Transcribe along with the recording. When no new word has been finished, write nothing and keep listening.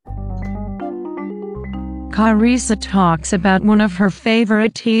Carissa talks about one of her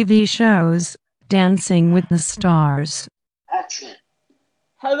favorite TV shows, Dancing with the Stars. Action.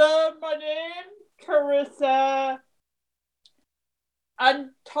 Hello, my name's Carissa.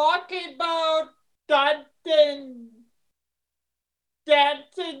 I'm talking about dancing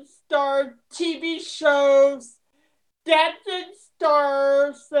star TV shows, dancing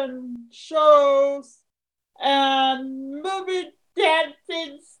stars and shows, and movie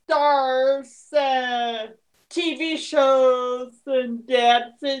dancing stars, TV shows and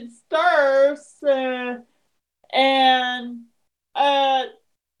dancing stars, and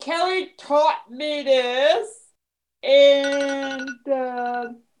Kelly taught me this, and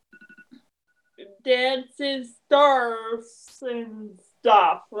dancing stars and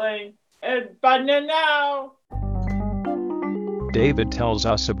stuff. And bye now. David tells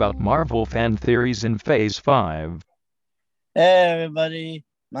us about Marvel fan theories in Phase 5. Hey everybody,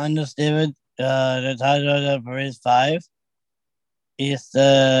 my name is David. The title of Phase 5 is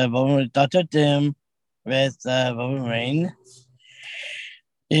the one with Dr. Doom with Wolverine.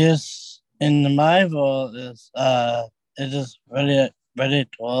 Is in the Marvel it is really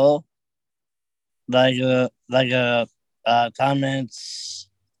cool. Comments.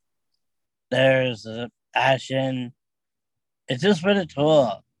 There's action. It's just really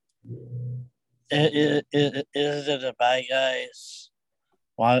cool. It is the bad guys.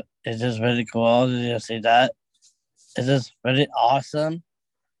 What? It's just really cool. Did you see that? It's just really awesome.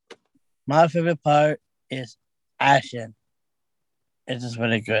 My favorite part is action. It's just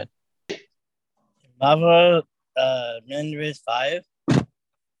really good. Marvel Men Race 5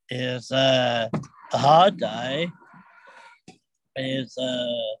 is a hard guy. He's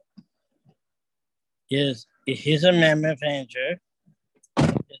a mammoth ranger.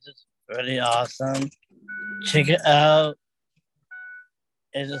 It's just really awesome. Check it out.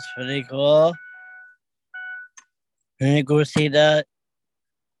 It's just really cool. Let me go see that.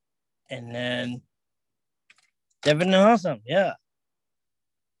 And then definitely awesome, yeah.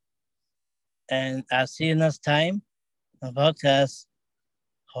 And I'll see you next time on the podcast.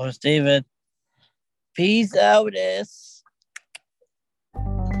 Host David. Peace out.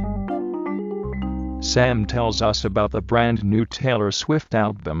 Sam tells us about the brand new Taylor Swift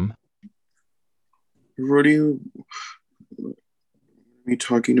album. Everybody, we're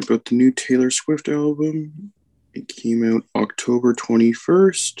talking about the new Taylor Swift album. It came out October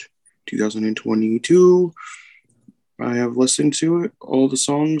 21st, 2022. I have listened to it, all the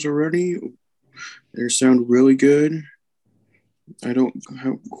songs already. They sound really good. I don't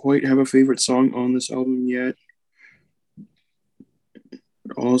quite have a favorite song on this album yet.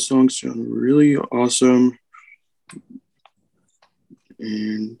 All the songs sound really awesome.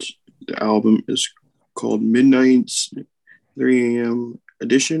 And the album is called Midnight's 3 a.m.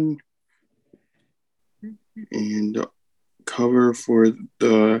 Edition. And the cover for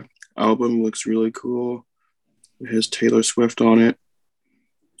the album looks really cool. It has Taylor Swift on it.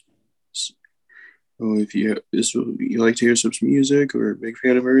 So if you like Taylor Swift's music or a big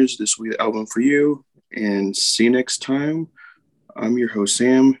fan of hers, this will be the album for you. And see you next time. I'm your host,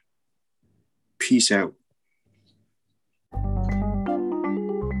 Sam. Peace out.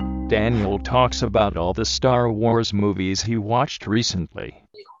 Daniel talks about all the Star Wars movies he watched recently.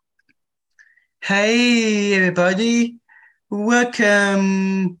 Hey everybody,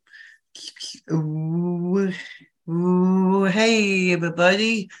 welcome. Hey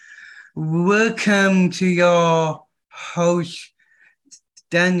everybody, welcome to your host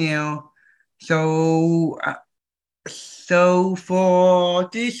Daniel. So for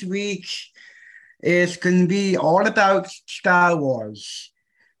this week, it's going to be all about Star Wars.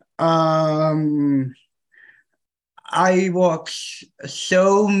 I watched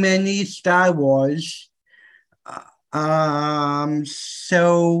so many Star Wars.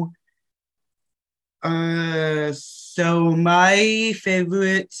 So my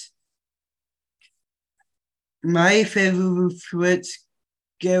favorite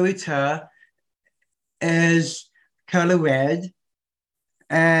character is Color Red,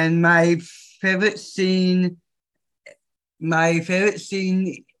 and my favorite scene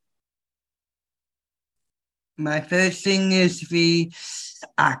is the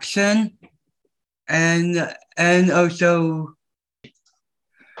action, and also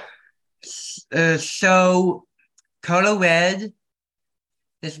so Color Red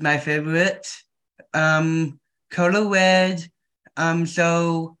is my favorite. Color Red.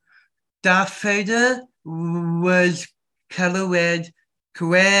 So Darth Vader was Color Red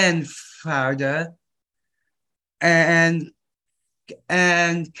grandfather, and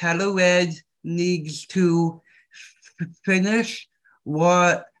Color Red needs to finish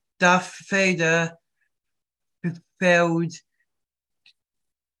what Darth Vader failed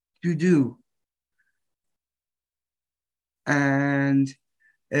to do. And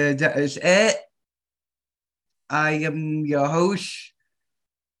that is it. I am your host,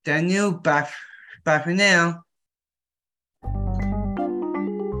 Daniel. Back for now.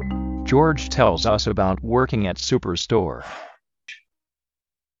 George tells us about working at Superstore.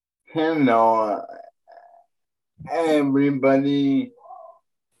 Hello, everybody.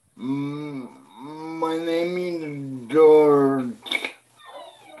 My name is George.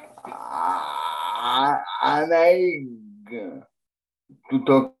 I like to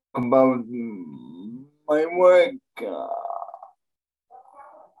talk about my work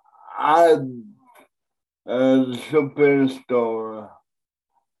at a Superstore.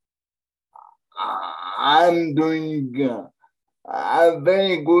 I'm doing a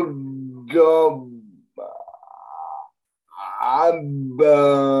very good job at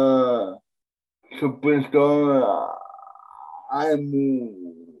the Superstore. I'm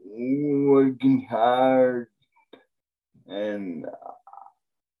working hard and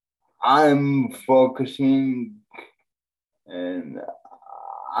I'm focusing and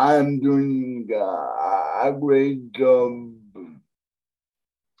I'm doing a great job.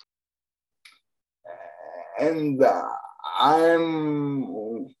 And I'm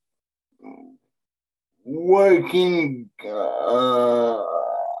working,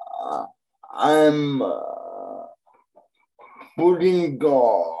 I'm putting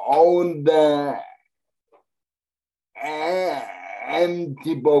all the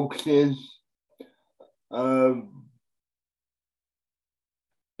empty boxes to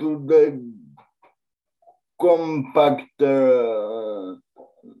the compactor.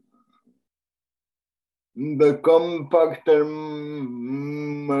 The compactor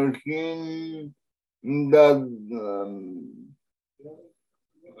machine that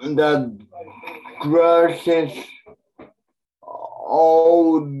crushes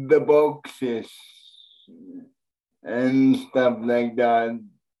all the boxes and stuff like that.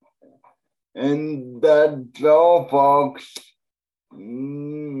 And that's all, folks.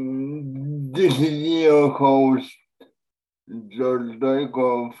 This is your host, George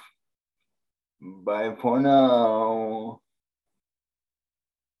Doikov. Bye for now.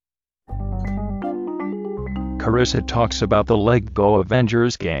 Carissa talks about the Lego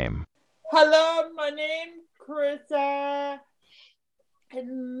Avengers game. Hello, my name's Carissa.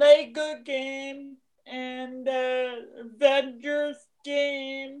 Lego game and Avengers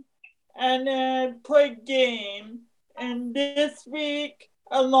game and play game. And this week,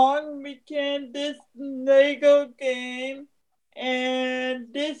 a long weekend, this Lego game.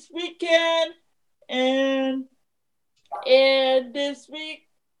 And this weekend, and this week,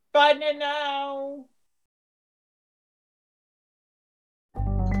 bye now.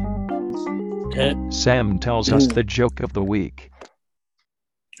 Sam tells us the joke of the week.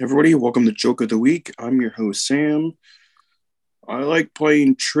 Everybody, welcome to Joke of the Week. I'm your host, Sam. I like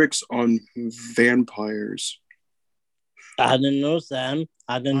playing tricks on vampires. I didn't know, Sam.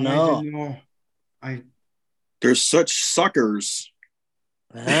 I didn't know. They're such suckers.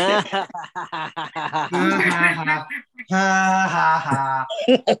 Ha ha ha.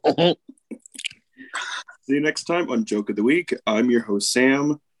 See you next time on Joke of the Week. I'm your host,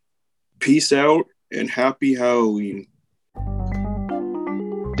 Sam. Peace out and happy Halloween.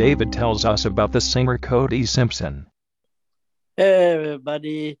 David tells us about the singer Cody Simpson. Hey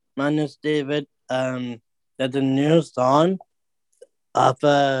everybody, my name's David. There's a new song of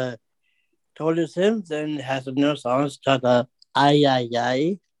Cody Simpson has a new song. It's called Ay Ay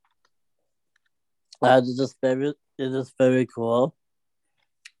Ay. This is very cool.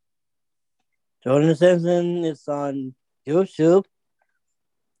 Cody Simpson is on YouTube,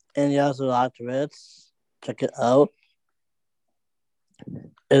 and he also lots of it. Check it out.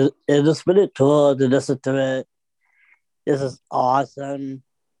 It is really cool to listen to it. This is awesome.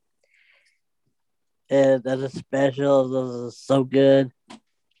 And that is special. This is so good.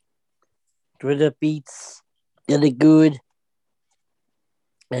 Twitter beats, really good.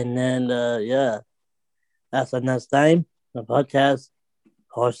 And then, that's the next time. The podcast,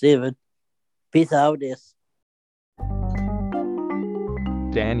 host David. Peace out, this.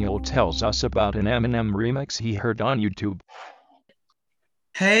 Daniel tells us about an Eminem remix he heard on YouTube.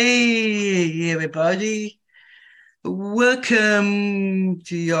 Hey, everybody. Welcome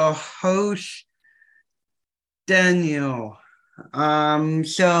to your host, Daniel. There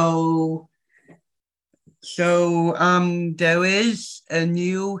is a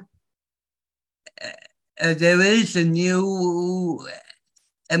new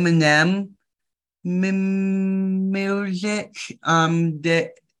Eminem music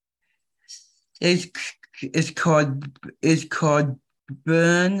that is It's called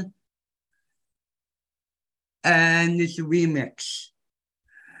Burn, and it's a remix.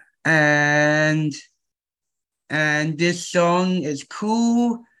 And this song is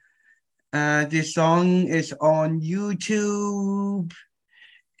cool. This song is on YouTube.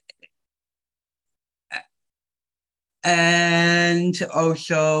 And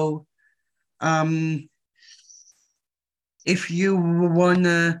also, if you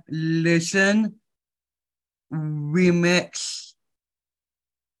wanna listen remix,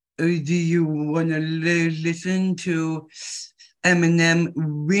 do you wanna listen to Eminem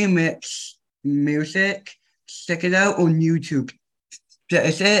remix music? Check it out on YouTube. That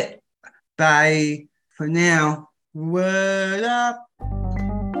is it. Bye for now. Word up.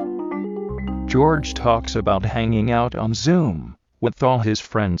 George talks about hanging out on Zoom with all his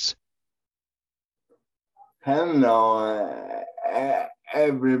friends. Hello,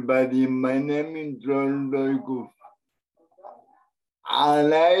 everybody. My name is John Doiku. I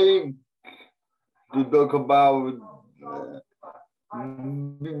like to talk about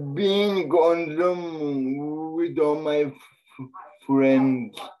being on Zoom with all my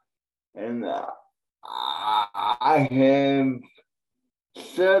friends, and I have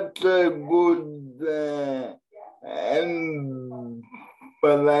such a good and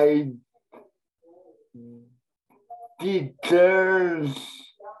polite teachers,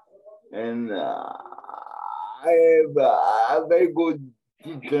 and I have a very good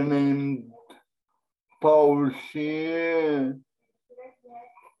teacher named Paul Shear.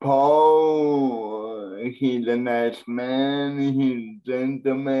 Paul, he's a nice man, he's a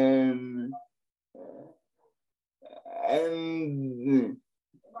gentleman, and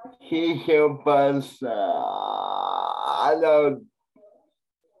he helped us a lot.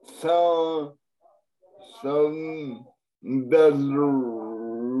 So does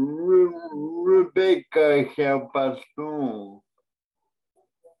Rebecca help us too?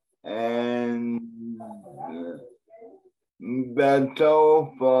 And that's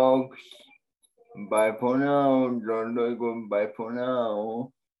all, folks. Bye for now. Don't go. Bye for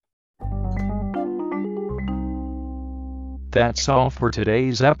now. That's all for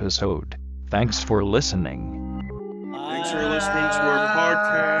today's episode. Thanks for listening. Thanks for listening to our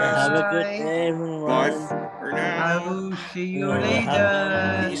podcast. Have a good day, Bye everyone. for I now. will see you Have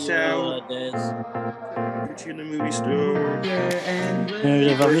later. Peace out. Catch you in the movie store. And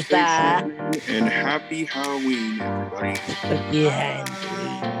Movie from the star. And happy Halloween, everybody. Yeah.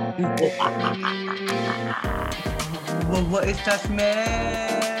 Well, what is that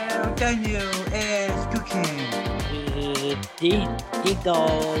smell? Daniel is cooking. Deep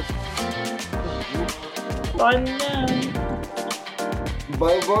dog. Bye now.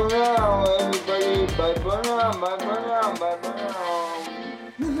 Bye for now, everybody. Bye for now. Bye for now. Bye for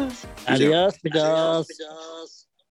now. Adios, pedos.